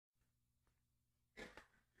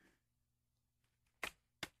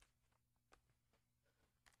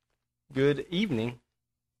Good evening.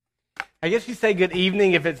 I guess you say good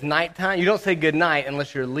evening if it's nighttime. You don't say good night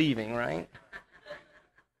unless you're leaving, right?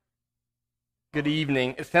 Good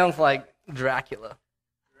evening. It sounds like Dracula.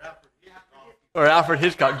 Or Alfred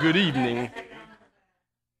Hitchcock. Good evening.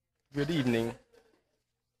 Good evening.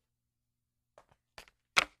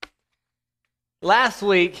 Last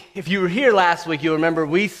week, if you were here last week, you'll remember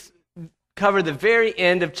we covered the very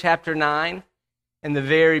end of chapter 9 and the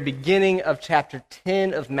very beginning of chapter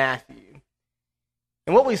 10 of Matthew.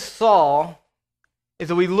 And what we saw is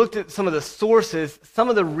that we looked at some of the sources, some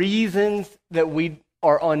of the reasons that we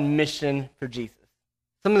are on mission for Jesus.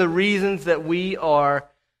 Some of the reasons that we are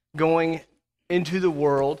going into the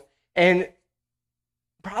world. And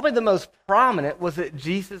probably the most prominent was that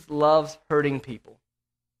Jesus loves hurting people.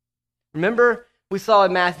 Remember, we saw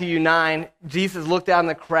in Matthew 9, Jesus looked out in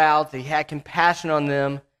the crowds. He had compassion on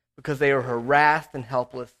them because they were harassed and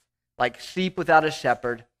helpless, like sheep without a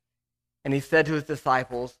shepherd. And he said to his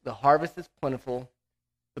disciples, "The harvest is plentiful,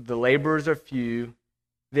 but the laborers are few.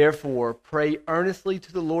 Therefore, pray earnestly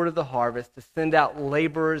to the Lord of the harvest to send out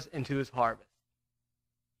laborers into his harvest."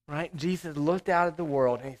 Right? Jesus looked out at the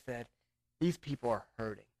world and he said, these people are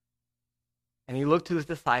hurting. And he looked to his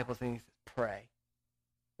disciples and he said, pray.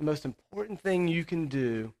 The most important thing you can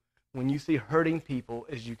do when you see hurting people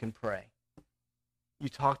is you can pray. You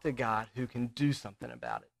talk to God who can do something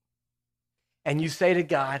about it. And you say to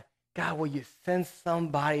God, God, will you send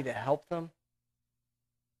somebody to help them?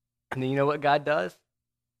 And then you know what God does?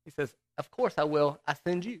 He says, of course I will. I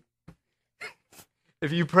send you.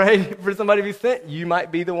 If you pray for somebody to be sent, you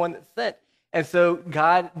might be the one that's sent. And so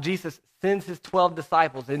Jesus sends his 12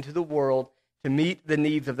 disciples into the world to meet the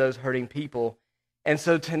needs of those hurting people. And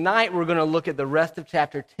so tonight we're going to look at the rest of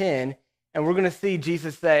chapter 10, and we're going to see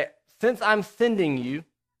Jesus say, since I'm sending you,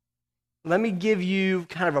 let me give you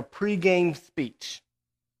kind of a pregame speech.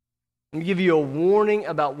 Let me give you a warning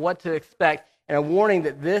about what to expect, and a warning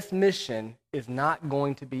that this mission is not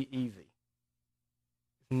going to be easy.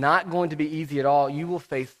 It's not going to be easy at all. You will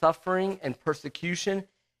face suffering and persecution,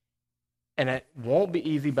 and it won't be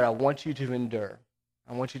easy, but I want you to endure.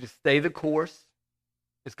 I want you to stay the course.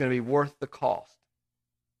 It's going to be worth the cost.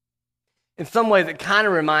 In some ways, it kind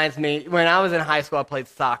of reminds me, when I was in high school, I played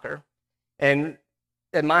soccer. And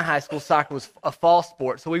at my high school, soccer was a fall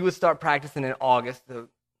sport. So we would start practicing in August, the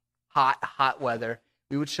hot weather.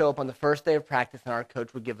 We would show up on the first day of practice, and our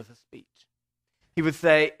coach would give us a speech. He would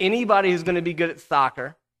say, anybody who's going to be good at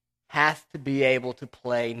soccer has to be able to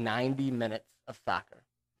play 90 minutes of soccer.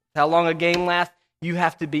 How long a game lasts, you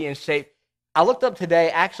have to be in shape. I looked up today,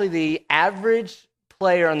 actually the average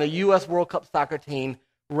player on the U.S. World Cup soccer team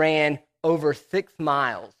ran over 6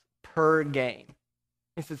 miles per game.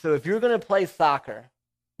 He said, so if you're going to play soccer,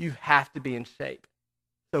 you have to be in shape.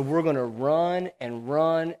 So we're going to run and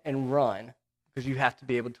run and run because you have to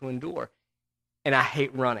be able to endure. And I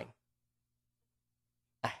hate running.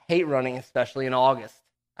 I hate running, especially in August.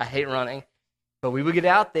 I hate running. But we would get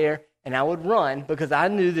out there and I would run because I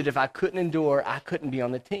knew that if I couldn't endure, I couldn't be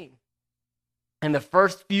on the team. In the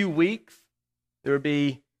first few weeks, there would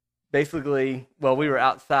be basically, well, we were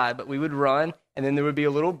outside, but we would run, and then there would be a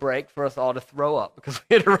little break for us all to throw up because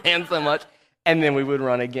we had ran so much, and then we would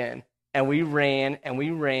run again. And we ran, and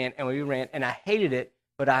we ran, and we ran, and I hated it,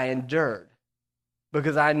 but I endured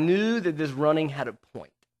because I knew that this running had a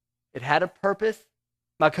point. It had a purpose.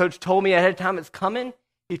 My coach told me ahead of time it's coming.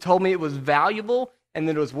 He told me it was valuable and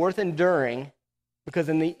that it was worth enduring because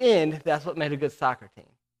in the end, that's what made a good soccer team.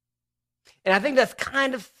 And I think that's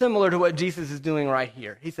kind of similar to what Jesus is doing right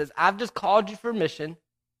here. He says, I've just called you for a mission,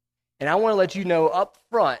 and I want to let you know up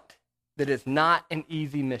front that it's not an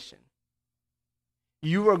easy mission.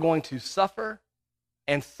 You are going to suffer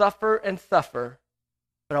and suffer and suffer,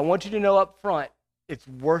 but I want you to know up front it's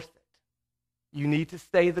worth it. You need to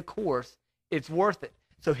stay the course. It's worth it.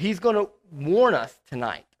 So he's going to warn us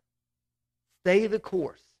tonight. Stay the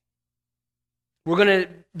course. We're going to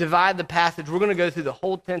divide the passage. We're going to go through the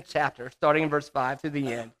whole 10th chapter, starting in verse 5 to the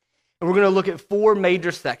end. And we're going to look at 4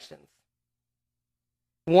 major sections.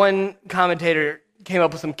 One commentator came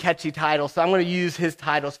up with some catchy titles, so I'm going to use his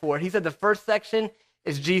titles for it. He said the first section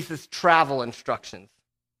is Jesus' travel instructions.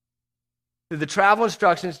 Through the travel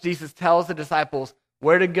instructions, Jesus tells the disciples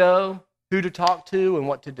where to go, who to talk to, and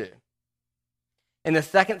what to do. In the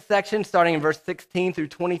second section, starting in verse 16 through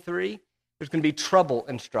 23, there's going to be trouble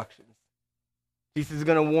instructions. Jesus is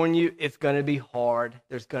going to warn you it's going to be hard.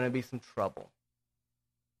 There's going to be some trouble.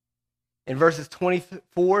 In verses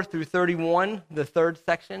 24 through 31, the third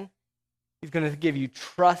section, he's going to give you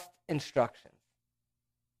trust instructions.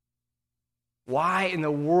 Why in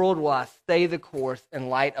the world will I stay the course in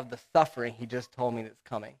light of the suffering he just told me that's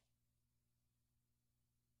coming?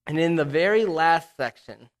 And in the very last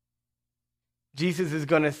section, Jesus is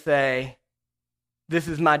going to say, this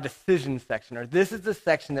is my decision section, or this is the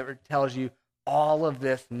section that tells you all of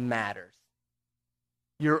this matters.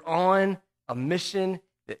 You're on a mission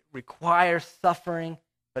that requires suffering,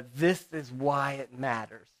 but this is why it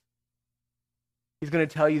matters. He's going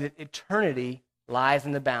to tell you that eternity lies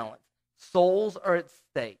in the balance. Souls are at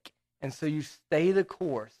stake, and so you stay the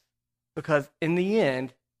course, because in the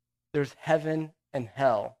end, there's heaven and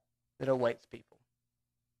hell that awaits people.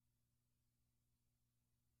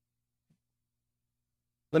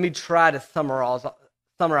 Let me try to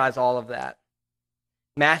summarize all of that.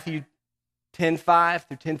 Matthew 10:5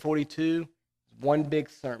 through 10:42 is one big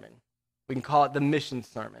sermon. We can call it the mission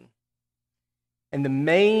sermon. And the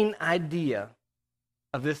main idea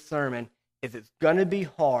of this sermon is it's going to be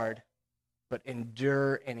hard, but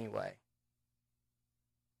endure anyway.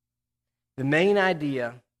 The main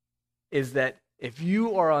idea is that if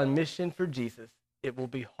you are on mission for Jesus, it will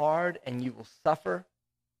be hard and you will suffer,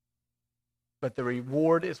 but the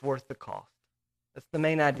reward is worth the cost. That's the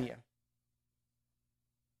main idea.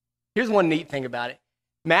 Here's one neat thing about it.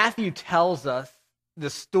 Matthew tells us the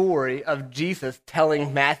story of Jesus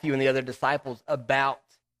telling Matthew and the other disciples about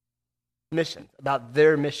missions, about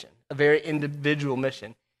their mission, a very individual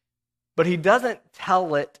mission. But he doesn't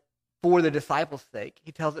tell it for the disciples' sake.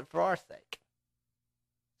 He tells it for our sake.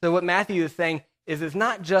 So what Matthew is saying is it's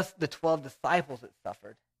not just the 12 disciples that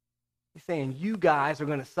suffered. He's saying you guys are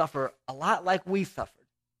going to suffer a lot like we suffered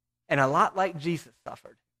and a lot like Jesus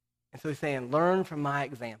suffered. And so he's saying, learn from my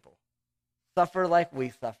example. Suffer like we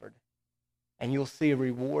suffered, and you'll see a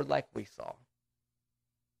reward like we saw.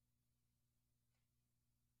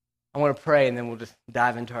 I want to pray, and then we'll just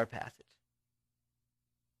dive into our passage.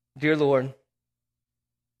 Dear Lord,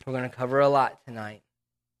 we're going to cover a lot tonight.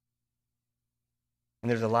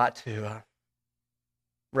 And there's a lot to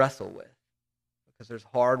wrestle with, because there's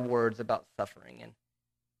hard words about suffering, and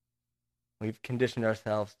we've conditioned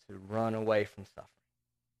ourselves to run away from suffering.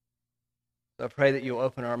 So I pray that you'll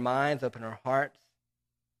open our minds, open our hearts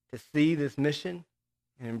to see this mission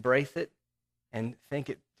and embrace it and think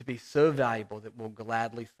it to be so valuable that we'll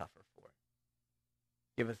gladly suffer for it.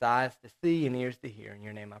 Give us eyes to see and ears to hear. In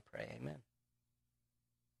your name I pray, amen.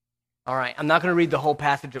 All right, I'm not going to read the whole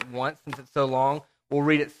passage at once since it's so long. We'll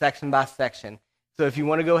read it section by section. So if you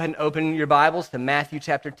want to go ahead and open your Bibles to Matthew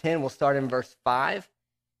chapter 10, we'll start in verse 5,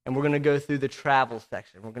 and we're going to go through the travel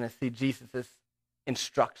section. We're going to see Jesus'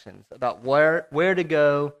 instructions about where to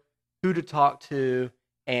go, who to talk to,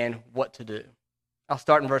 and what to do. I'll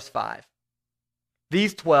start in verse 5.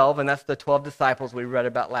 These 12, and that's the 12 disciples we read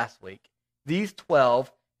about last week, these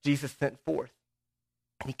 12 Jesus sent forth.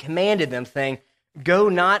 And he commanded them, saying, go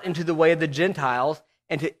not into the way of the Gentiles,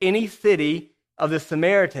 and to any city of the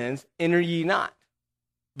Samaritans enter ye not,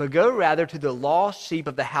 but go rather to the lost sheep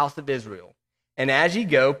of the house of Israel. And as ye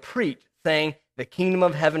go, preach, saying, the kingdom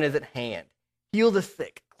of heaven is at hand. Heal the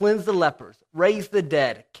sick, cleanse the lepers, raise the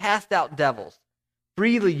dead, cast out devils.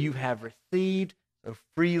 Freely you have received, so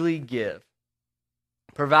freely give.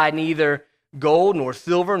 Provide neither gold, nor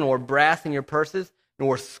silver, nor brass in your purses,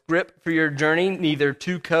 nor scrip for your journey, neither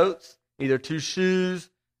 2 coats, neither 2 shoes,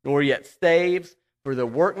 nor yet staves, for the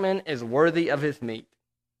workman is worthy of his meat.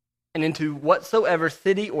 And into whatsoever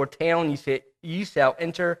city or town ye shall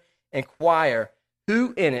enter, inquire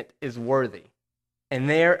who in it is worthy, and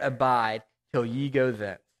there abide till ye go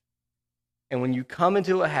thence. And when you come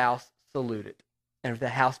into a house, salute it. And if the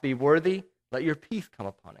house be worthy, let your peace come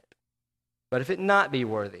upon it. But if it not be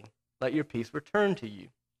worthy, let your peace return to you.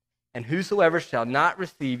 And whosoever shall not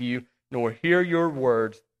receive you, nor hear your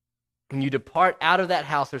words, when you depart out of that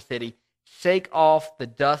house or city, shake off the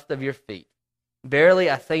dust of your feet. Verily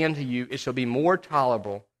I say unto you, it shall be more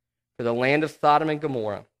tolerable for the land of Sodom and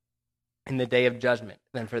Gomorrah in the day of judgment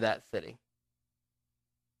than for that city.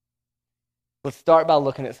 Let's start by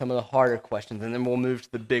looking at some of the harder questions, and then we'll move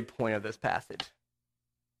to the big point of this passage.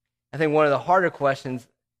 I think one of the harder questions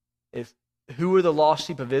is, who are the lost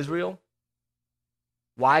sheep of Israel?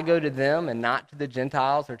 Why go to them and not to the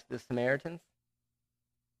Gentiles or to the Samaritans?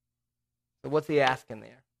 So what's he asking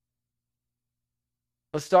there?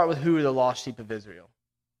 Let's start with who are the lost sheep of Israel.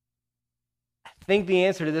 I think the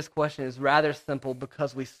answer to this question is rather simple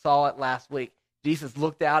because we saw it last week. Jesus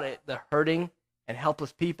looked out at the hurting and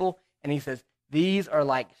helpless people, and he says, these are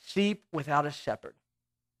like sheep without a shepherd.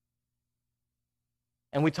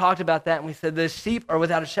 And we talked about that, and we said the sheep are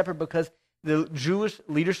without a shepherd because the Jewish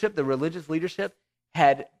leadership, the religious leadership,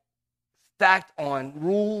 had stacked on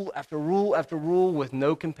rule after rule after rule with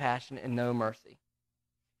no compassion and no mercy.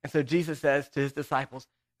 And so Jesus says to his disciples,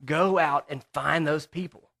 go out and find those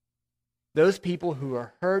people. Those people who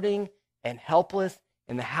are hurting and helpless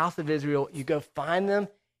in the house of Israel, you go find them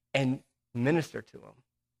and minister to them.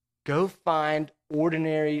 Go find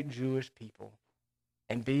ordinary Jewish people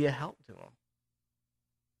and be a help to them.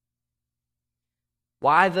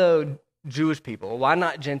 Why, though, Jewish people? Why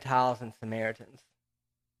not Gentiles and Samaritans?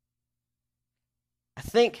 I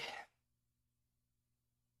think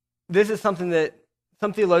this is something that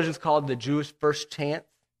some theologians call the Jewish first chance.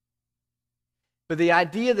 But the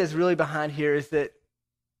idea that's really behind here is that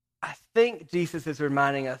I think Jesus is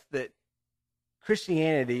reminding us that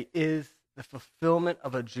Christianity is the fulfillment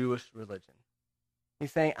of a Jewish religion.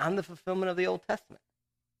 He's saying, I'm the fulfillment of the Old Testament.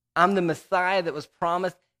 I'm the Messiah that was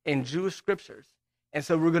promised in Jewish scriptures. And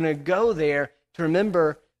so we're going to go there to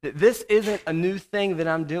remember that this isn't a new thing that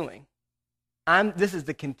I'm doing. This is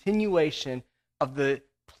the continuation of the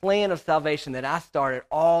plan of salvation that I started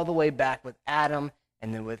all the way back with Adam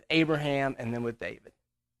and then with Abraham and then with David.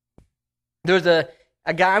 There's a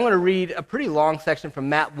guy, I'm going to read a pretty long section from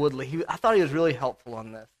Matt Woodley. I thought he was really helpful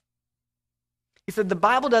on this. He said, the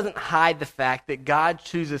Bible doesn't hide the fact that God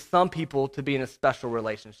chooses some people to be in a special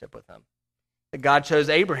relationship with him. That God chose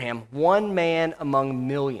Abraham, one man among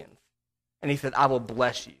millions. And he said, I will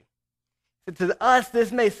bless you. So to us,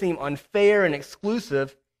 this may seem unfair and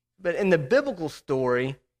exclusive, but in the biblical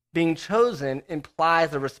story, being chosen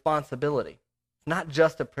implies a responsibility. It's not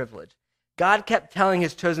just a privilege. God kept telling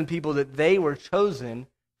his chosen people that they were chosen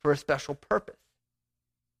for a special purpose.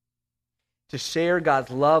 To share God's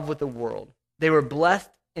love with the world. They were blessed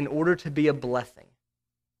in order to be a blessing.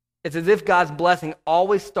 It's as if God's blessing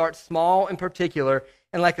always starts small and particular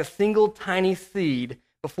and like a single tiny seed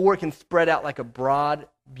before it can spread out like a broad,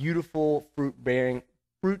 beautiful fruit-bearing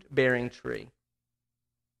tree.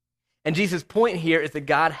 And Jesus' point here is that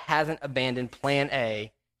God hasn't abandoned plan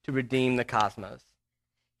A to redeem the cosmos.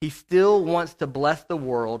 He still wants to bless the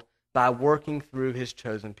world by working through his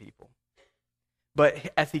chosen people.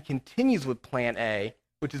 But as he continues with plan A,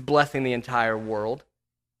 which is blessing the entire world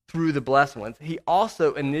through the blessed ones, he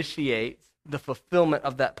also initiates the fulfillment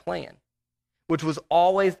of that plan, which was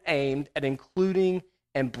always aimed at including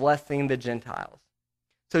and blessing the Gentiles.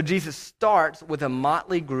 So Jesus starts with a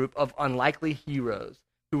motley group of unlikely heroes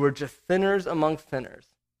who were just sinners among sinners.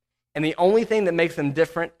 And the only thing that makes them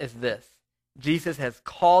different is this. Jesus has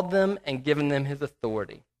called them and given them his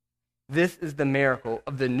authority. This is the miracle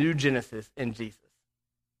of the new Genesis in Jesus.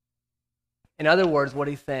 In other words, what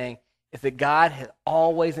he's saying is that God has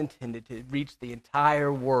always intended to reach the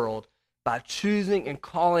entire world by choosing and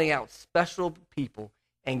calling out special people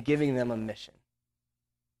and giving them a mission.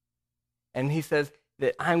 And he says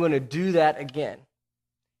that I'm going to do that again.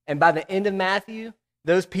 And by the end of Matthew,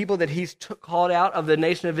 those people that he's called out of the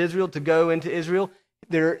nation of Israel to go into Israel,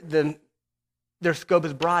 their scope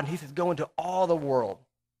is broad. He says, go into all the world,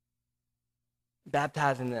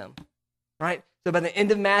 baptizing them. Right? So by the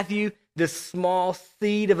end of Matthew, this small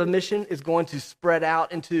seed of a mission is going to spread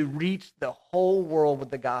out and to reach the whole world with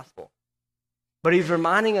the gospel. But he's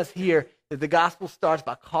reminding us here that the gospel starts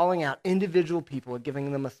by calling out individual people and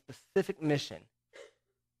giving them a specific mission.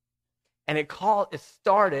 And it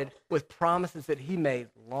started with promises that he made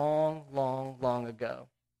long, long, long ago.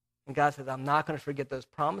 And God says, I'm not going to forget those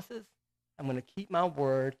promises. I'm going to keep my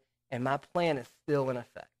word, and my plan is still in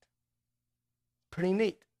effect. Pretty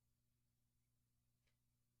neat.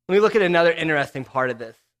 Let me look at another interesting part of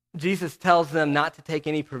this. Jesus tells them not to take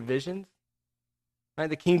any provisions. Right?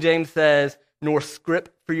 The King James says, nor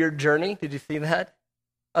scrip for your journey. Did you see that?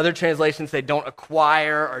 Other translations say don't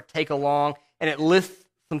acquire or take along, and it lists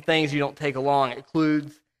some things you don't take along. It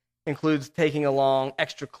includes taking along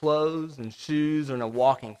extra clothes and shoes and a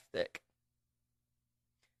walking stick.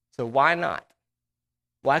 So why not?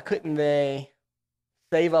 Why couldn't they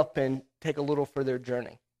save up and take a little for their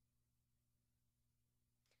journey?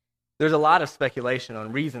 There's a lot of speculation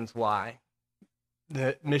on reasons why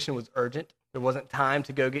the mission was urgent. There wasn't time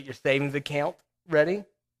to go get your savings account ready.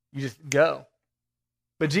 You just go.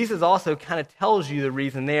 But Jesus also kind of tells you the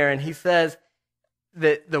reason there, and he says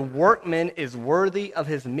that the workman is worthy of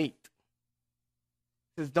his meat.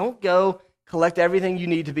 He says, don't go collect everything you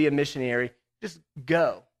need to be a missionary. Just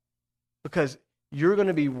go, because you're going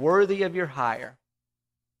to be worthy of your hire.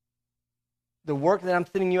 The work that I'm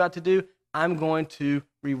sending you out to do, I'm going to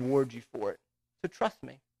reward you for it. So trust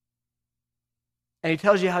me. And he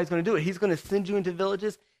tells you how he's going to do it. He's going to send you into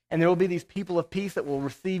villages, and there will be these people of peace that will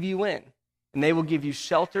receive you in. And they will give you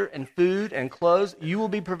shelter and food and clothes. You will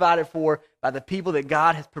be provided for by the people that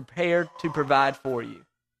God has prepared to provide for you.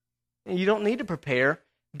 And you don't need to prepare.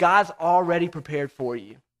 God's already prepared for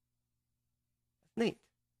you. That's neat.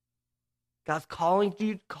 God's called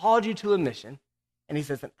you to a mission, And he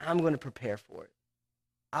says, and I'm going to prepare for it.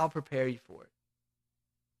 I'll prepare you for it.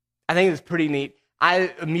 I think it's pretty neat.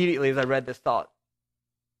 I immediately, as I read this, thought,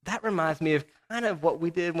 that reminds me of kind of what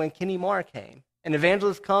we did when Kenny Marr came. An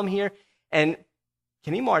evangelist come here, and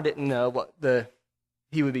Kenny Marr didn't know what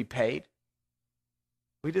he would be paid.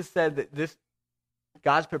 We just said that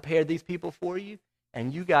God's prepared these people for you,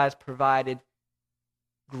 and you guys provided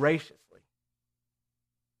graciously.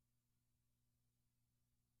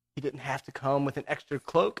 He didn't have to come with an extra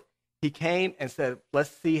cloak. He came and said,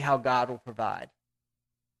 let's see how God will provide.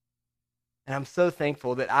 And I'm so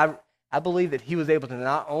thankful that I believe that he was able to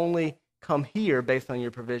not only come here based on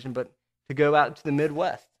your provision, but to go out to the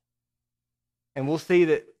Midwest. And we'll see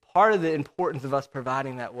that part of the importance of us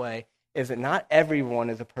providing that way is that not everyone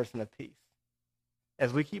is a person of peace.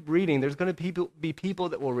 As we keep reading, there's going to be people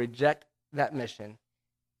that will reject that mission.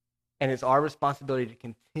 And it's our responsibility to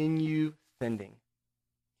continue sending,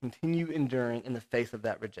 continue enduring in the face of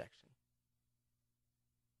that rejection.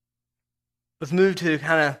 Let's move to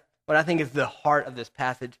kind of what I think is the heart of this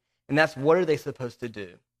passage, and that's what are they supposed to do?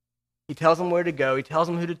 He tells them where to go. He tells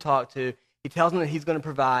them who to talk to. He tells them that he's going to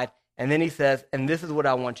provide. And then he says, and this is what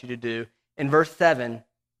I want you to do. In verse 7,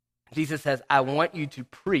 Jesus says, I want you to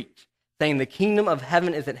preach, saying the kingdom of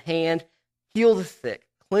heaven is at hand. Heal the sick,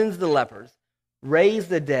 cleanse the lepers, raise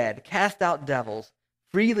the dead, cast out devils.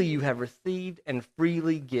 Freely you have received and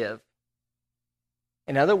freely give.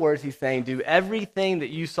 In other words, he's saying, do everything that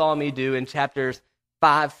you saw me do in chapters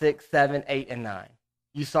 5, 6, 7, 8, and 9.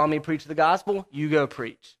 You saw me preach the gospel, you go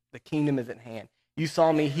preach. The kingdom is at hand. You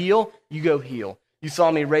saw me heal, you go heal. You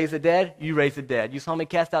saw me raise the dead, you raise the dead. You saw me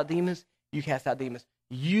cast out demons, you cast out demons.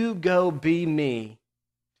 You go be me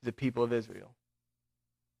to the people of Israel.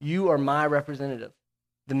 You are my representative.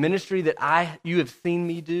 The ministry that you have seen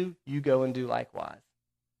me do, you go and do likewise.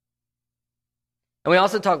 And we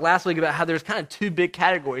also talked last week about how there's kind of two big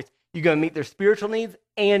categories. You go meet their spiritual needs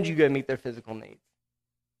and you go meet their physical needs.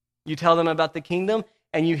 You tell them about the kingdom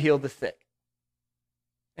and you heal the sick.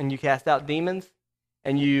 And you cast out demons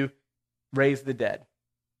and you raise the dead.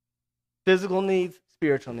 Physical needs,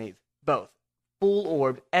 spiritual needs, both. Full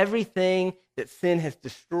orb, everything that sin has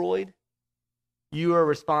destroyed, you are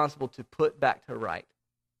responsible to put back to right,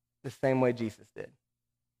 the same way Jesus did.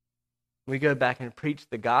 We go back and preach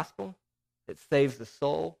the gospel that saves the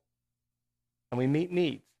soul, and we meet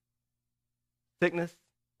needs. Sickness,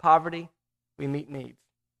 poverty, we meet needs.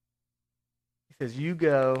 He says, you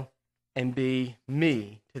go and be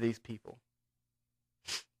me to these people.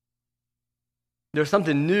 There's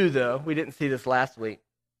something new, though. We didn't see this last week.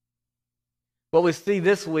 What we see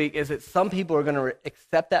this week is that some people are going to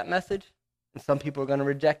accept that message, and some people are going to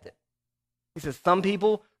reject it. He says some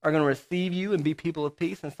people are going to receive you and be people of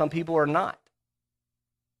peace, and some people are not.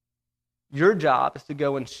 Your job is to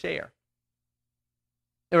go and share.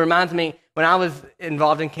 It reminds me, when I was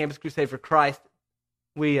involved in Campus Crusade for Christ,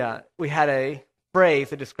 we had a phrase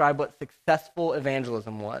that described what successful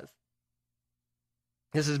evangelism was.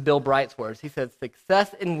 This is Bill Bright's words. He said,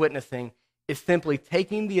 success in witnessing is simply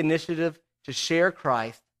taking the initiative to share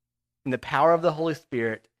Christ in the power of the Holy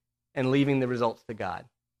Spirit and leaving the results to God.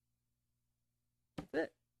 That's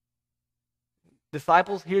it.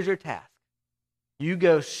 Disciples, here's your task. You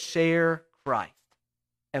go share Christ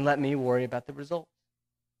and let me worry about the results.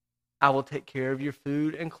 I will take care of your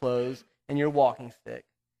food and clothes and your walking stick.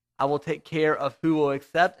 I will take care of who will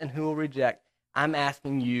accept and who will reject. I'm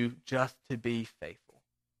asking you just to be faithful.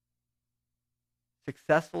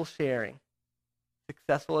 Successful sharing,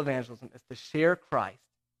 successful evangelism is to share Christ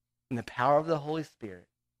in the power of the Holy Spirit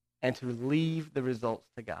and to leave the results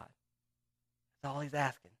to God. That's all he's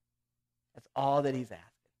asking. That's all that he's asking.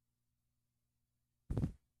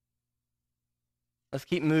 Let's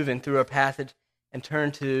keep moving through our passage and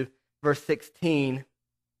turn to verse 16.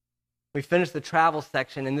 We finished the travel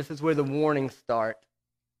section, and this is where the warnings start.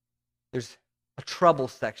 There's a trouble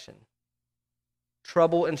section.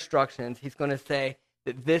 Trouble instructions. He's going to say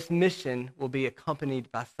that this mission will be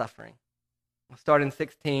accompanied by suffering. We'll start in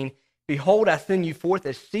 16. Behold, I send you forth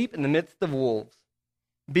as sheep in the midst of wolves.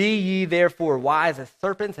 Be ye therefore wise as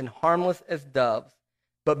serpents and harmless as doves.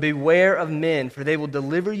 But beware of men, for they will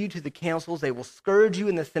deliver you to the councils. They will scourge you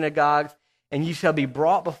in the synagogues, and you shall be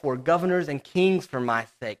brought before governors and kings for my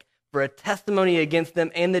sake, for a testimony against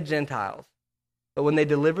them and the Gentiles. But when they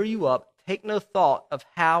deliver you up, take no thought of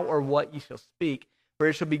how or what you shall speak, for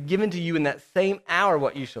it shall be given to you in that same hour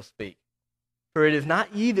what you shall speak. For it is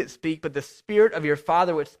not ye that speak, but the Spirit of your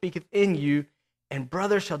Father which speaketh in you. And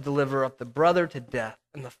brother shall deliver up the brother to death,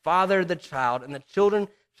 and the father the child, and the children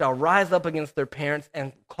shall rise up against their parents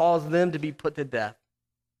and cause them to be put to death.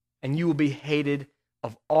 And you will be hated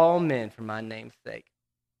of all men for my name's sake.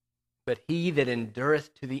 But he that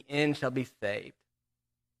endureth to the end shall be saved.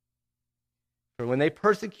 For when they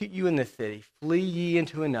persecute you in this city, flee ye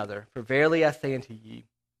into another. For verily I say unto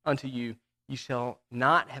you, ye shall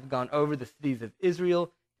not have gone over the cities of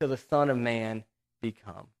Israel till the Son of Man be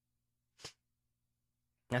come.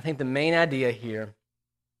 And I think the main idea here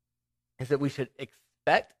is that we should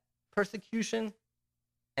expect persecution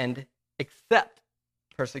and accept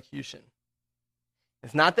persecution.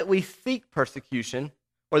 It's not that we seek persecution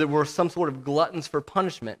or that we're some sort of gluttons for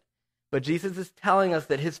punishment, but Jesus is telling us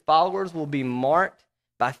that his followers will be marked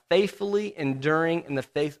by faithfully enduring in the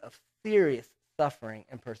face of serious suffering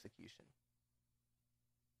and persecution.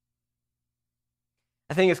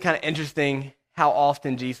 I think it's kind of interesting how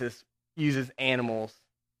often Jesus uses animals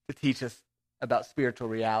to teach us about spiritual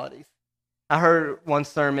realities. I heard one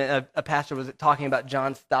sermon, a pastor was talking about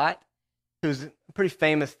John Stott, who's a pretty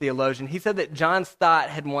famous theologian. He said that John Stott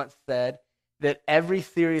had once said that every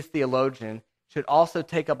serious theologian should also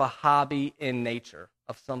take up a hobby in nature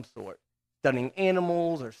of some sort, studying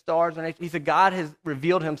animals or stars or nature. He said God has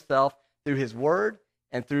revealed himself through his word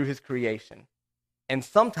and through his creation, and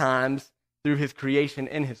sometimes through his creation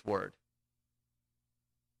in his word.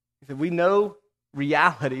 He said we know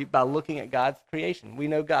reality by looking at God's creation. We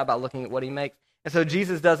know God by looking at what he makes. And so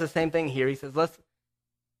Jesus does the same thing here. He says, let's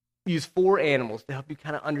use 4 animals to help you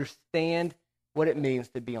kind of understand what it means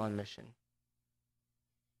to be on mission.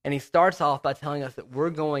 And he starts off by telling us that we're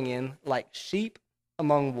going in like sheep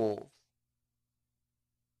among wolves,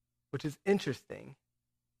 which is interesting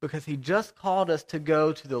because he just called us to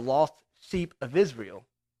go to the lost sheep of Israel.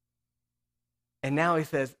 And now he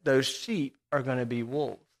says those sheep are going to be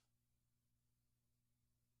wolves.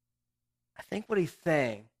 I think what he's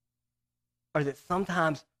saying are that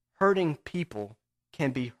sometimes hurting people can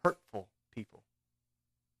be hurtful people.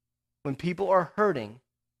 When people are hurting,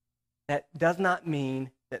 that does not mean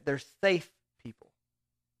that they're safe people.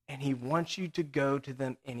 And he wants you to go to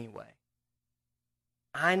them anyway.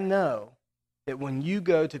 I know that when you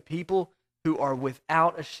go to people who are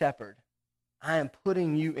without a shepherd, I am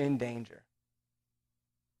putting you in danger.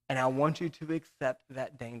 And I want you to accept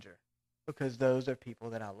that danger because those are people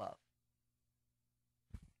that I love.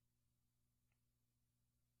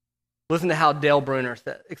 Listen to how Dale Bruner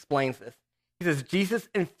explains this. He says, Jesus'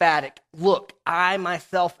 emphatic, look, I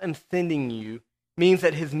myself am sending you, means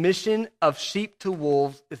that his mission of sheep to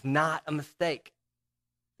wolves is not a mistake.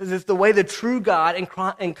 This is the way the true God,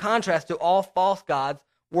 in contrast to all false gods,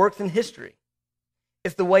 works in history.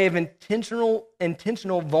 It's the way of intentional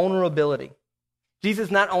vulnerability.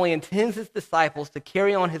 Jesus not only intends his disciples to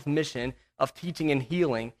carry on his mission of teaching and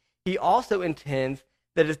healing, he also intends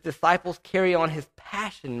that his disciples carry on his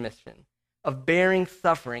passion mission of bearing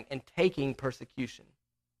suffering and taking persecution.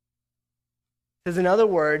 It says, in other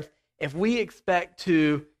words, if we expect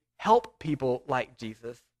to help people like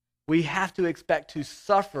Jesus, we have to expect to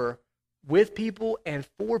suffer with people and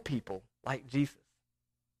for people like Jesus.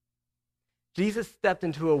 Jesus stepped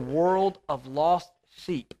into a world of lost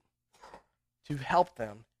sheep to help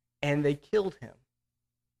them, and they killed him.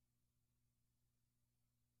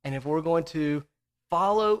 And if we're going to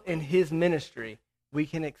follow in his ministry, we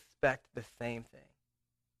can expect the same thing.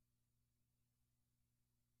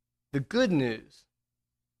 The good news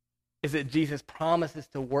is that Jesus promises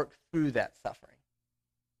to work through that suffering.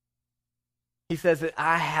 He says that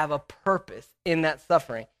I have a purpose in that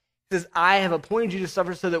suffering. He says, I have appointed you to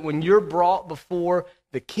suffer so that when you're brought before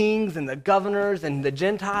the kings and the governors and the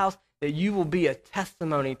Gentiles, that you will be a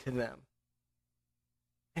testimony to them.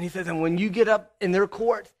 And he says, and when you get up in their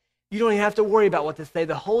courts, you don't even have to worry about what to say.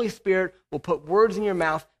 The Holy Spirit will put words in your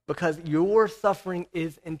mouth because your suffering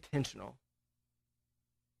is intentional.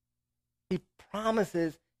 He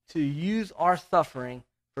promises to use our suffering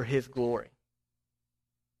for his glory.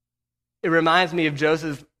 It reminds me of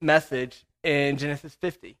Joseph's message in Genesis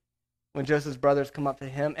 50, when Joseph's brothers come up to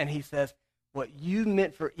him and he says, what you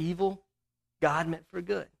meant for evil, God meant for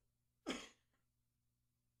good.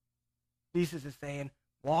 Jesus is saying,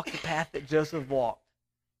 walk the path that Joseph walked.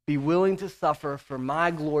 Be willing to suffer for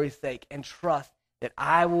my glory's sake and trust that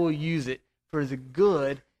I will use it for the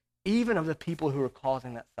good even of the people who are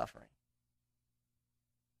causing that suffering.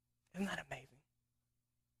 Isn't that amazing?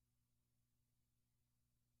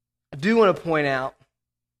 I do want to point out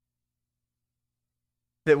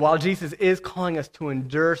that while Jesus is calling us to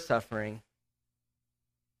endure suffering,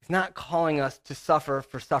 he's not calling us to suffer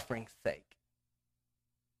for suffering's sake.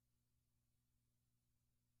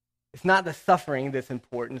 It's not the suffering that's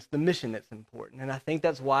important, it's the mission that's important. And I think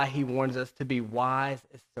that's why he warns us to be wise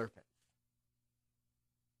as serpents.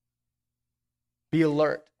 Be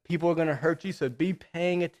alert. People are going to hurt you, so be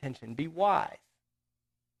paying attention. Be wise.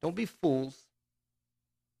 Don't be fools.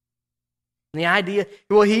 And the idea,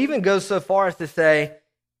 well, he even goes so far as to say,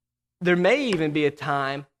 there may even be a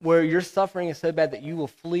time where your suffering is so bad that you will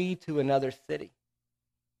flee to another city.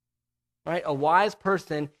 Right? A wise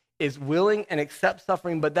person is willing and accepts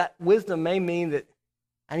suffering, but that wisdom may mean that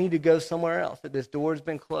I need to go somewhere else, that this door has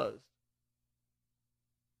been closed.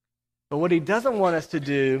 But what he doesn't want us to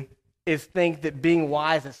do is think that being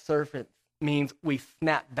wise as serpents means we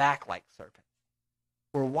snap back like serpents.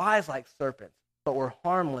 We're wise like serpents, but we're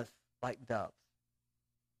harmless like doves.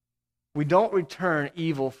 We don't return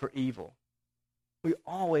evil for evil. We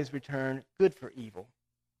always return good for evil.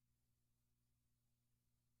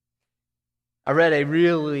 I read a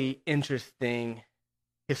really interesting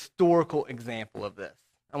historical example of this.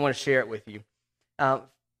 I want to share it with you.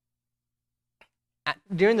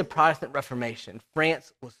 During the Protestant Reformation,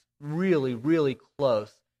 France was really, really close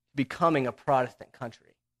to becoming a Protestant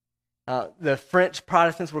country. The French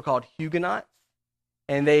Protestants were called Huguenots,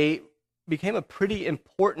 and they became a pretty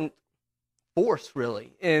important force,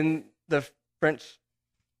 really, in the French.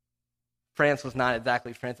 France was not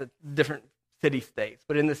exactly France, it's different city-states,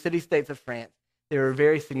 but in the city-states of France, they were a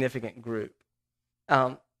very significant group.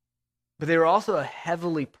 But they were also a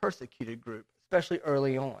heavily persecuted group, especially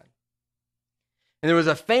early on. And there was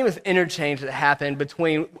a famous interchange that happened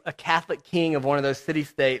between a Catholic king of one of those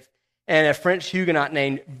city-states and a French Huguenot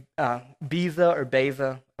named Beza or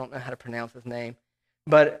Beza. I don't know how to pronounce his name.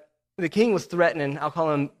 But the king was threatening, I'll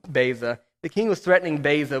call him Beza. The king was threatening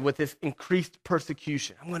Beza with this increased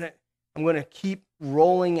persecution. I'm going to keep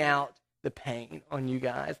rolling out the pain on you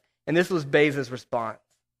guys. And this was Beza's response.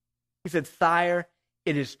 He said, "Sire,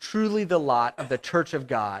 it is truly the lot of the church of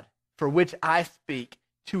God, for which I speak,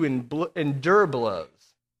 to endure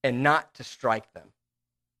blows and not to strike them.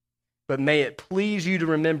 But may it please you to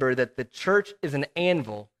remember that the church is an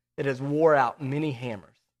anvil that has wore out many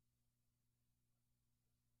hammers."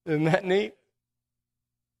 Isn't that neat?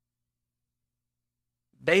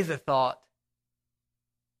 Beza thought,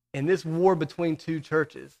 in this war between two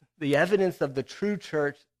churches, the evidence of the true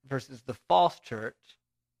church versus the false church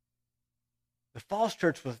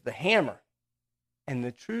was the hammer, and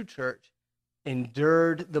the true church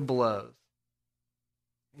endured the blows.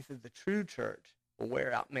 He says the true church will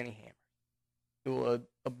wear out many hammers. It will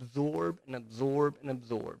absorb and absorb and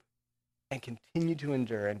absorb and continue to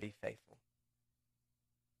endure and be faithful.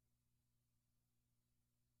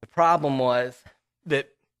 The problem was that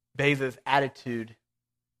Beza's attitude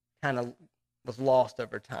kind of was lost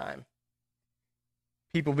over time.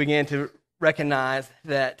 People began to recognize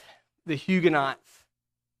that the Huguenots,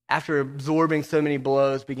 after absorbing so many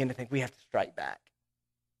blows, began to think we have to strike back.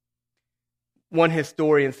 One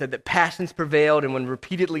historian said that passions prevailed, and when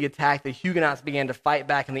repeatedly attacked, the Huguenots began to fight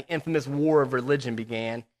back, and the infamous War of Religion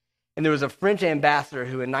began. And there was a French ambassador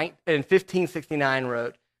who in 1569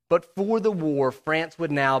 wrote, "But for the war, France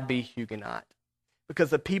would now be Huguenot," because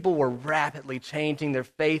the people were rapidly changing their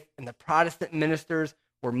faith, and the Protestant ministers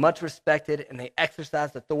were much respected, and they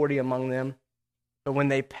exercised authority among them. But when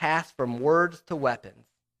they passed from words to weapons,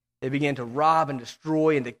 they began to rob and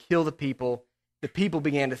destroy and to kill the people. The people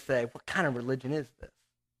began to say, what kind of religion is this?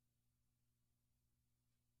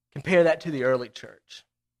 Compare that to the early church.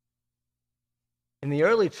 In the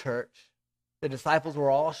early church, the disciples were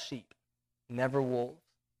all sheep, never wolves.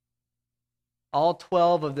 All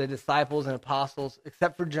 12 of the disciples and apostles,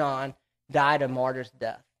 except for John, died a martyr's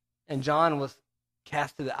death. And John was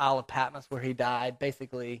cast to the Isle of Patmos, where he died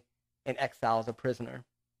basically in exile as a prisoner.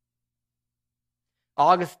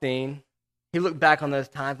 Augustine, he looked back on those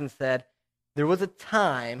times and said, there was a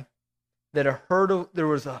time that there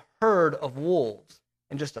was a herd of wolves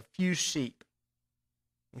and just a few sheep.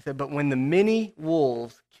 He said, but when the many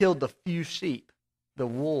wolves killed the few sheep, the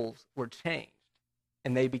wolves were changed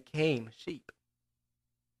and they became sheep.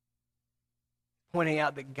 Pointing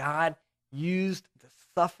out that God used the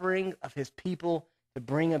suffering of his people to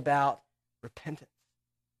bring about repentance,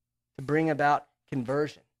 to bring about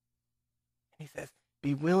conversion. And he says,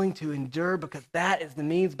 be willing to endure, because that is the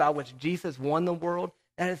means by which Jesus won the world.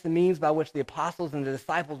 That is the means by which the apostles and the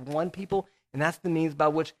disciples won people. And that's the means by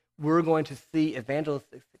which we're going to see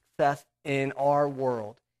evangelistic success in our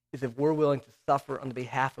world, is if we're willing to suffer on the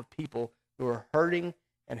behalf of people who are hurting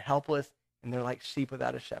and helpless, and they're like sheep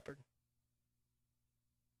without a shepherd.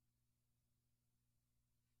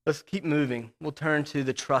 Let's keep moving. We'll turn to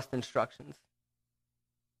the trust instructions.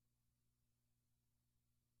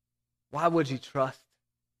 Why would you trust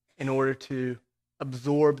in order to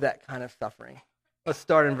absorb that kind of suffering? Let's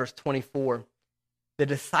start in verse 24. The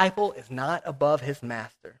disciple is not above his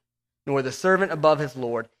master, nor the servant above his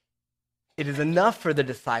Lord. It is enough for the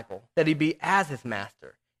disciple that he be as his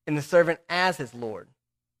master, and the servant as his Lord.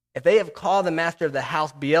 If they have called the master of the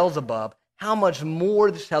house Beelzebub, how much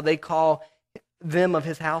more shall they call them of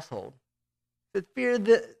his household? But fear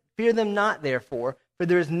them not, therefore, for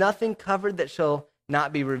there is nothing covered that shall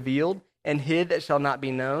not be revealed, and hid that shall not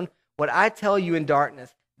be known. What I tell you in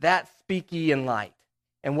darkness, that speak ye in light.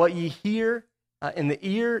 And what ye hear in the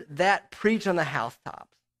ear, that preach on the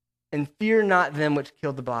housetops. And fear not them which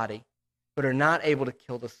kill the body, but are not able to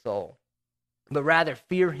kill the soul. But rather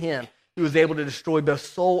fear him who is able to destroy both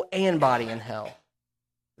soul and body in hell.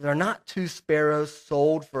 There are not 2 sparrows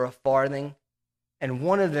sold for a farthing, and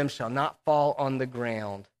one of them shall not fall on the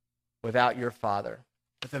ground without your Father.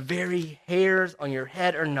 But the very hairs on your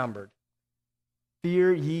head are numbered.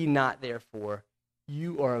 Fear ye not, therefore,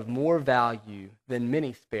 you are of more value than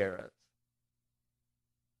many sparrows.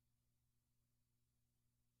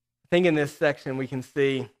 I think in this section we can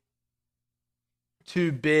see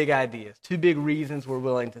 2 big ideas, 2 big reasons we're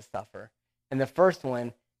willing to suffer. And the first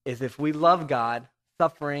one is if we love God,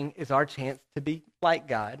 suffering is our chance to be like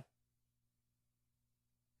God.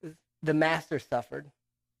 The master suffered.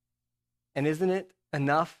 And isn't it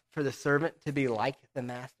enough for the servant to be like the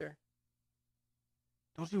master?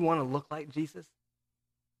 Don't you want to look like Jesus?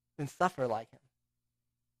 Then suffer like him.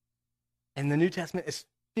 And the New Testament is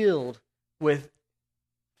filled with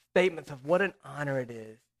statements of what an honor it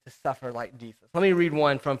is to suffer like Jesus. Let me read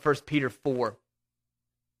one from 1 Peter 4.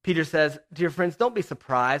 Peter says, "Dear friends, don't be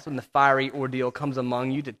surprised when the fiery ordeal comes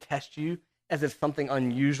among you to test you as if something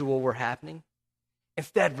unusual were happening.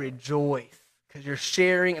 Instead, rejoice, because you're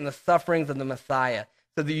sharing in the sufferings of the Messiah,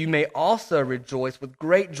 so that you may also rejoice with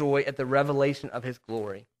great joy at the revelation of his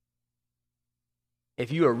glory.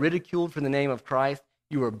 If you are ridiculed for the name of Christ,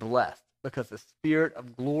 you are blessed, because the Spirit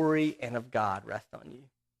of glory and of God rests on you."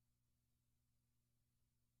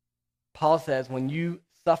 Paul says, when you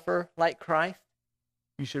suffer like Christ,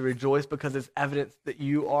 you should rejoice because it's evidence that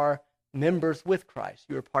you are members with Christ.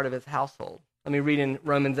 You are part of his household. Let me read in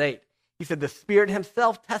Romans 8. He said, "The Spirit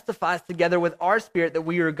himself testifies together with our spirit that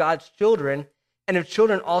we are God's children, and if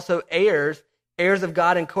children also heirs, heirs of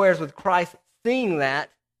God and co-heirs with Christ, seeing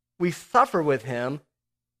that we suffer with him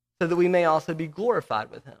so that we may also be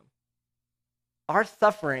glorified with him." Our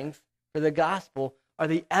sufferings for the gospel are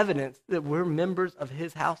the evidence that we're members of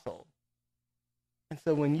his household. And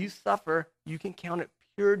so when you suffer, you can count it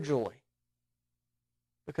pure joy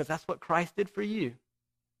because that's what Christ did for you,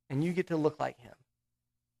 and you get to look like him.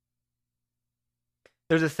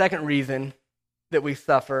 There's a second reason that we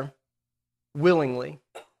suffer willingly,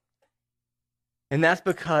 and that's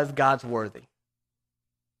because God's worthy.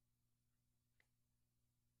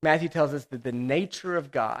 Matthew tells us that the nature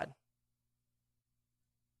of God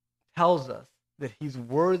tells us that he's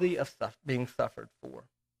worthy of being suffered for,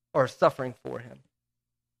 or suffering for him.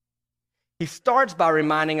 He starts by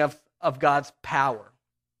reminding us of God's power.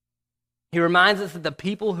 He reminds us that the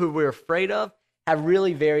people who we're afraid of have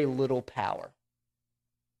really very little power.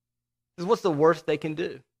 Because what's the worst they can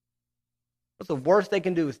do? What's the worst they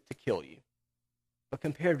can do is to kill you. But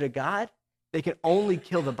compared to God, they can only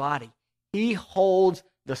kill the body. He holds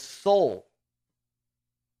the soul.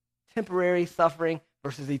 Temporary suffering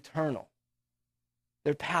versus eternal.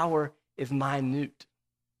 Their power is minute.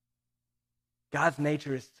 God's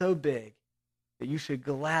nature is so big that you should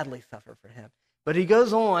gladly suffer for him. But he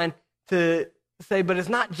goes on to say, but it's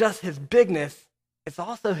not just his bigness, it's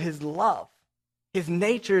also his love. His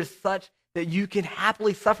nature is such that you can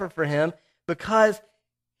happily suffer for him because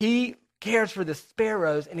he cares for the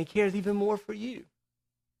sparrows and he cares even more for you.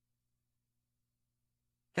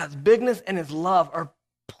 God's bigness and his love are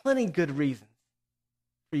plenty good reasons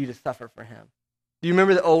for you to suffer for him. Do you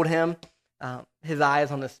remember the old hymn, His Eye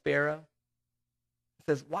is on the Sparrow? It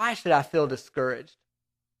says, "Why should I feel discouraged?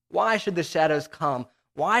 Why should the shadows come?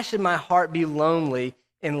 Why should my heart be lonely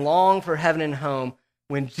and long for heaven and home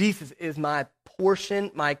when Jesus is my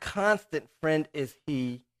portion, my constant friend is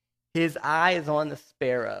he? His eye is on the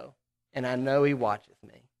sparrow, and I know he watches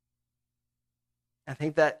me." I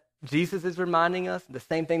think that Jesus is reminding us the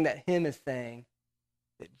same thing that hymn is saying,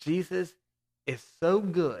 that Jesus is so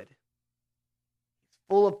good. He's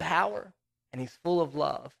full of power, and he's full of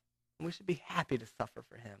love. And we should be happy to suffer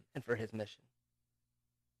for him and for his mission.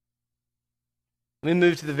 Let me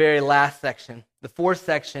move to the very last section, the fourth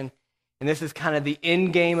section, and this is kind of the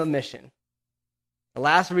end game of mission. The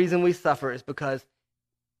last reason we suffer is because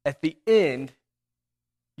at the end,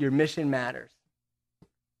 your mission matters.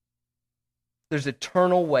 There's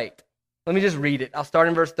eternal weight. Let me just read it. I'll start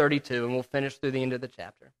in verse 32, and we'll finish through the end of the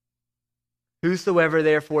chapter. "Whosoever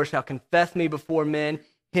therefore shall confess me before men,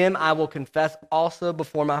 him I will confess also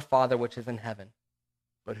before my Father which is in heaven.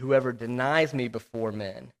 But whoever denies me before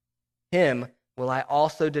men, him will I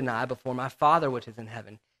also deny before my Father which is in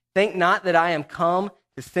heaven. Think not that I am come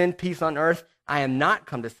to send peace on earth. I am not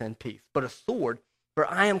come to send peace, but a sword. For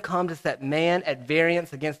I am come to set man at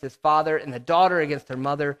variance against his father, and the daughter against her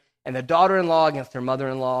mother, and the daughter-in-law against her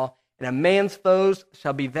mother-in-law. And a man's foes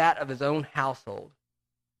shall be that of his own household.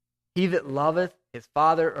 He that loveth his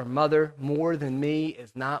father or mother more than me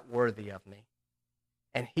is not worthy of me.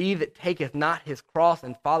 And he that taketh not his cross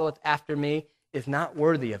and followeth after me is not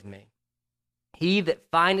worthy of me. He that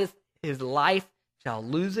findeth his life shall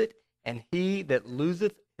lose it, and he that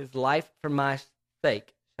loseth his life for my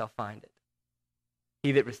sake shall find it.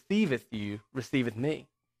 He that receiveth you receiveth me,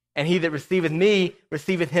 and he that receiveth me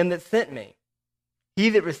receiveth him that sent me. He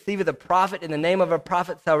that receiveth a prophet in the name of a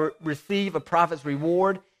prophet shall receive a prophet's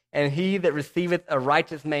reward, and he that receiveth a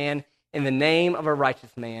righteous man in the name of a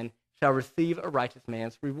righteous man shall receive a righteous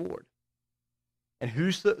man's reward. And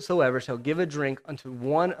whosoever shall give a drink unto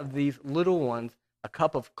one of these little ones a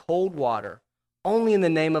cup of cold water, only in the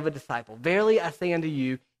name of a disciple, verily I say unto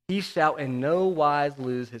you, he shall in no wise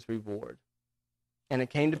lose his reward. And it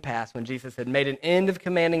came to pass, when Jesus had made an end of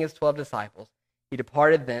commanding his 12 disciples, he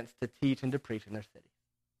departed thence to teach and to preach in their city.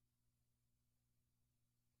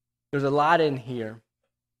 There's a lot in here,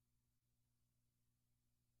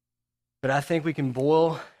 but I think we can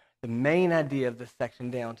boil the main idea of this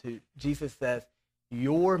section down to Jesus says,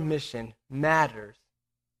 your mission matters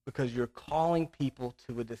because you're calling people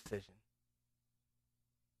to a decision.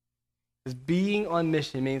 Because being on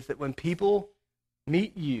mission means that when people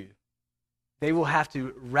meet you, they will have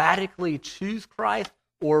to radically choose Christ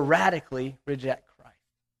or radically reject Christ.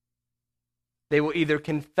 They will either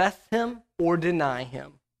confess him or deny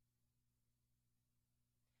him.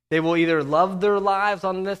 They will either love their lives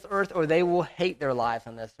on this earth or they will hate their lives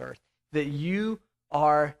on this earth. That you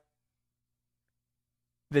are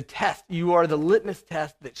the test. You are the litmus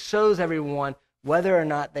test that shows everyone whether or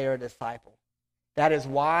not they are a disciple. That is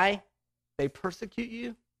why they persecute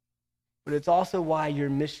you, but it's also why your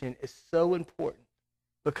mission is so important.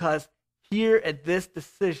 Because here at this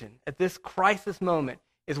decision, at this crisis moment,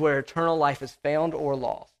 is where eternal life is found or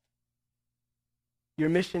lost. Your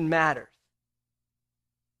mission matters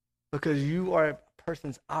because you are a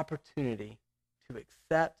person's opportunity to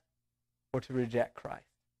accept or to reject Christ.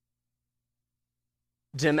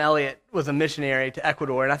 Jim Elliot was a missionary to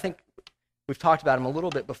Ecuador, and I think we've talked about him a little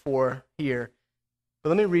bit before here. But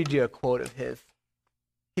let me read you a quote of his.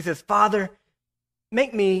 He says, "Father,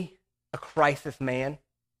 make me a crisis man.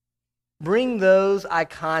 Bring those I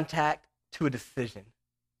contact to a decision.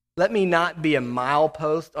 Let me not be a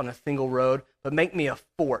milepost on a single road, but make me a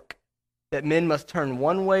fork that men must turn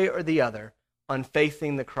one way or the other on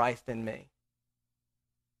facing the Christ in me."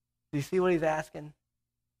 Do you see what he's asking?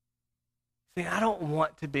 See, I don't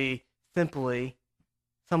want to be simply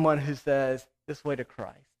someone who says this way to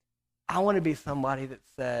Christ. I want to be somebody that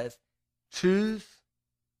says choose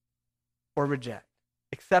or reject,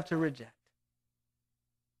 accept or reject.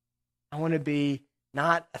 I want to be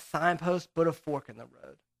not a signpost, but a fork in the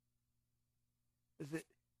road.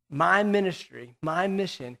 My ministry, my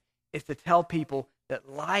mission is to tell people that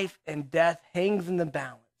life and death hangs in the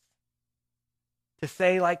balance. To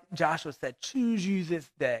say, like Joshua said, choose you this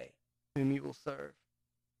day whom you will serve.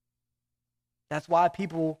 That's why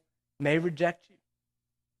people may reject you,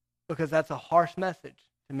 because that's a harsh message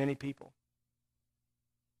to many people.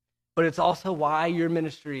 But it's also why your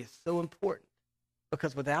ministry is so important,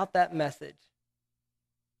 because without that message,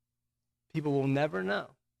 people will never know.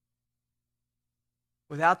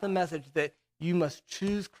 Without the message that you must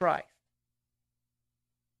choose Christ,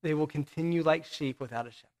 they will continue like sheep without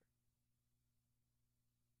a shepherd.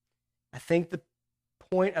 I think the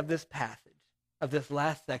point of this passage, of this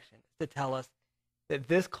last section, is to tell us that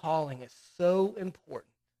this calling is so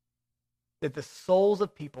important, that the souls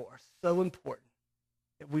of people are so important,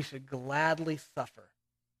 that we should gladly suffer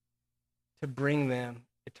to bring them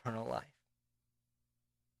eternal life.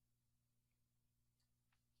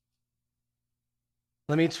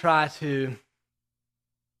 Let me try to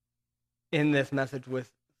end this message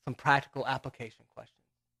with some practical application questions.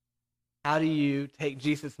 How do you take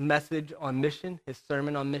Jesus' message on mission, his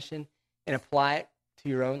sermon on mission, and apply it to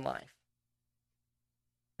your own life?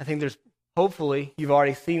 I think hopefully, you've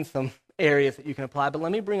already seen some areas that you can apply, but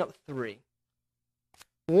let me bring up 3.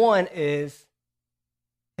 One is,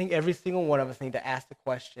 I think every single one of us need to ask the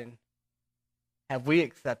question, have we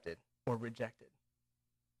accepted or rejected?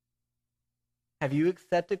 Have you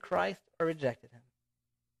accepted Christ or rejected him?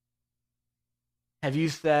 Have you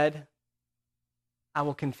said, I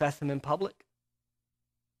will confess him in public?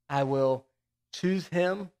 I will choose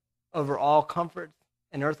him over all comforts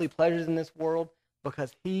and earthly pleasures in this world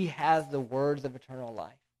because he has the words of eternal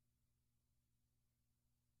life.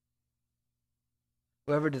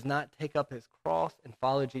 Whoever does not take up his cross and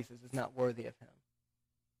follow Jesus is not worthy of him.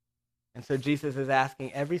 And so Jesus is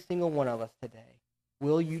asking every single one of us today,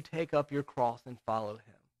 will you take up your cross and follow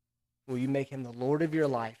him? Will you make him the Lord of your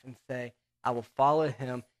life and say, I will follow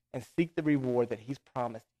him and seek the reward that he's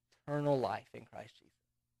promised, eternal life in Christ Jesus?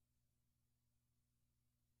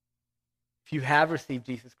 If you have received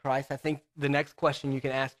Jesus Christ, I think the next question you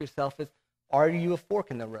can ask yourself is, are you a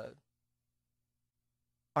fork in the road?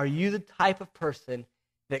 Are you the type of person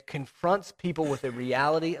that confronts people with the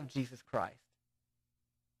reality of Jesus Christ?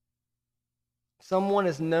 Someone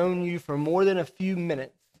has known you for more than a few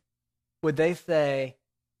minutes. Would they say,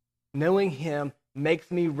 knowing him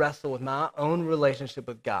makes me wrestle with my own relationship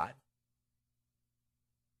with God?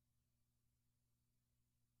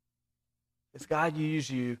 Does God use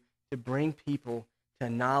you to bring people to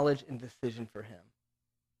knowledge and decision for him?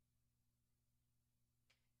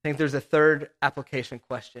 I think there's a third application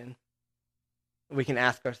question we can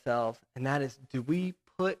ask ourselves, and that is, do we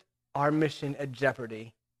put our mission at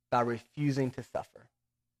jeopardy by refusing to suffer?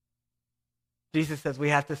 Jesus says we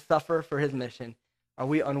have to suffer for his mission. Are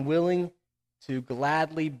we unwilling to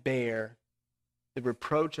gladly bear the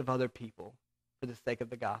reproach of other people for the sake of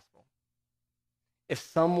the gospel? If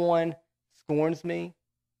someone scorns me,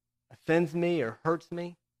 offends me, or hurts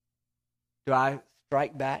me, do I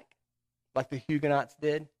strike back like the Huguenots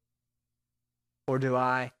did? Or do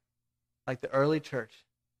I, like the early church,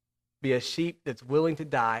 be a sheep that's willing to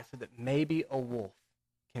die so that maybe a wolf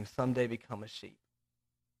can someday become a sheep?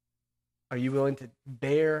 Are you willing to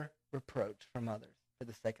bear reproach from others for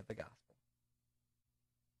the sake of the gospel?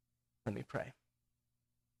 Let me pray.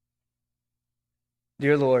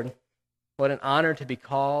 Dear Lord, what an honor to be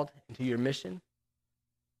called into your mission.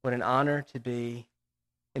 What an honor to be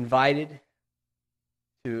invited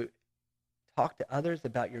to talk to others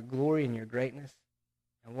about your glory and your greatness.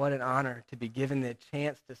 And what an honor to be given the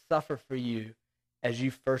chance to suffer for you as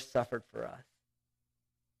you first suffered for us.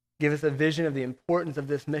 Give us a vision of the importance of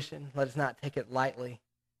this mission. Let us not take it lightly.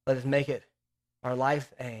 Let us make it our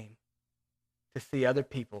life's aim to see other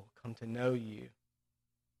people come to know you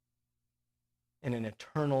in an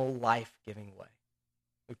eternal, life-giving way.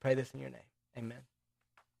 We pray this in your name. Amen.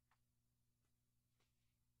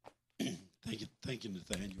 Thank you,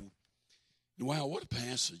 Nathaniel. Wow, what a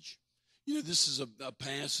passage. You know, this is a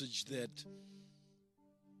passage that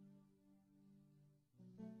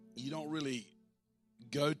you don't really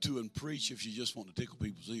go to and preach if you just want to tickle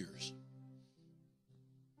people's ears.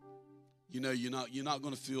 You know, you're not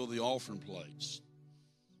going to fill the offering plates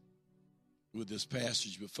with this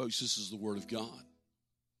passage, but folks, this is the Word of God.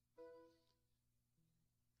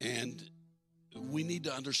 And we need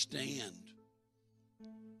to understand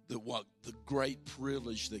that what the great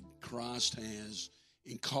privilege that Christ has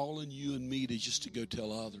in calling you and me to just to go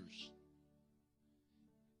tell others.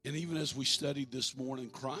 And even as we studied this morning,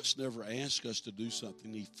 Christ never asked us to do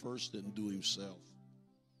something he first didn't do himself.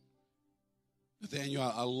 Nathaniel,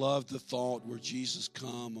 I love the thought where Jesus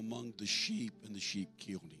come among the sheep and the sheep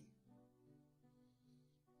killed him.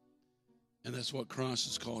 And that's what Christ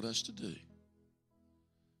has called us to do.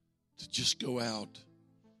 To just go out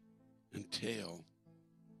and tell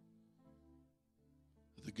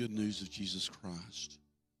the good news of Jesus Christ.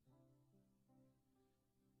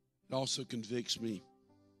 It also convicts me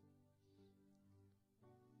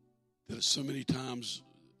that so many times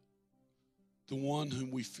the one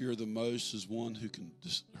whom we fear the most is one who can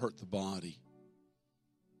just hurt the body.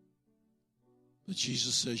 But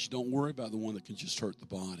Jesus says, you don't worry about the one that can just hurt the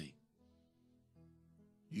body.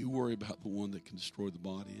 You worry about the one that can destroy the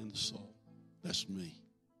body and the soul. That's me.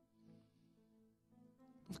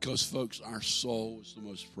 Because, folks, our soul is the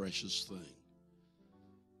most precious thing.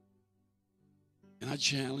 And I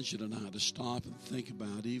challenge you tonight to stop and think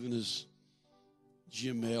about, even as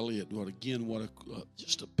Jim Elliott,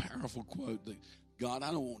 just a powerful quote, that God,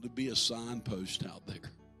 I don't want to be a signpost out there.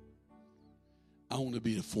 I want to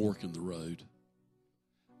be a fork in the road.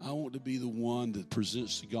 I want to be the one that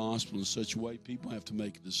presents the gospel in such a way people have to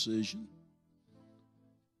make a decision.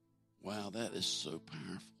 Wow, that is so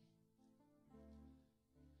powerful.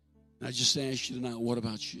 And I just ask you tonight, what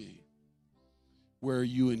about you? Where are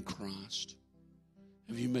you in Christ?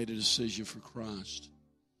 Have you made a decision for Christ?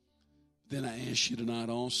 Then I ask you tonight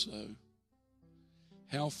also,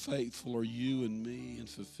 how faithful are you and me in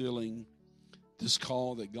fulfilling this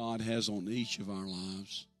call that God has on each of our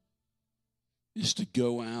lives? Is to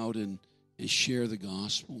go out and share the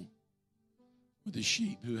gospel with the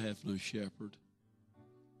sheep who have no shepherd.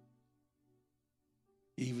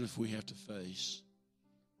 even if we have to face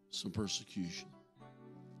some persecution.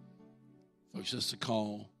 Folks, that's the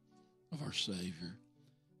call of our Savior.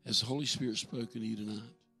 Has the Holy Spirit spoken to you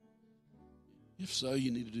tonight? If so,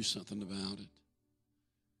 you need to do something about it.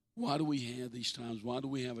 Why do we have these times? Why do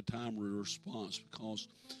we have a time of response? Because,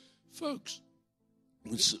 folks,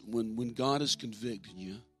 when God is convicting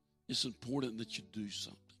you, it's important that you do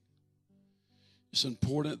something. It's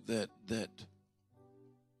important that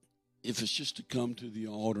if it's just to come to the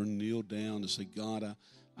altar and kneel down and say, God,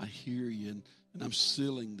 I hear you, and I'm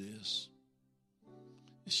sealing this.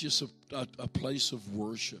 It's just a place of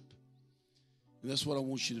worship. And that's what I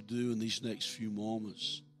want you to do in these next few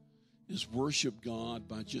moments, is worship God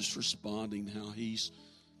by just responding how He's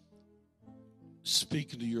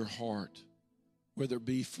speaking to your heart, whether it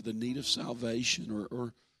be for the need of salvation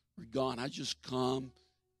or God, I just come,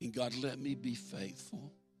 and God, let me be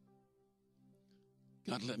faithful.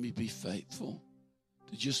 God, let me be faithful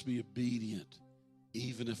to just be obedient,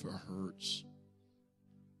 even if it hurts.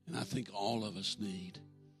 And I think all of us need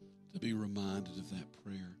to be reminded of that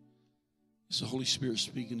prayer. Is the Holy Spirit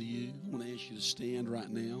speaking to you? I want to ask you to stand right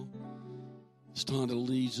now. As Tonda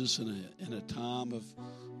leads us in a time of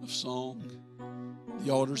song.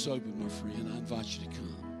 The altar's open, my friend. I invite you to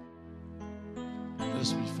come. Let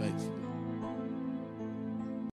us be faithful.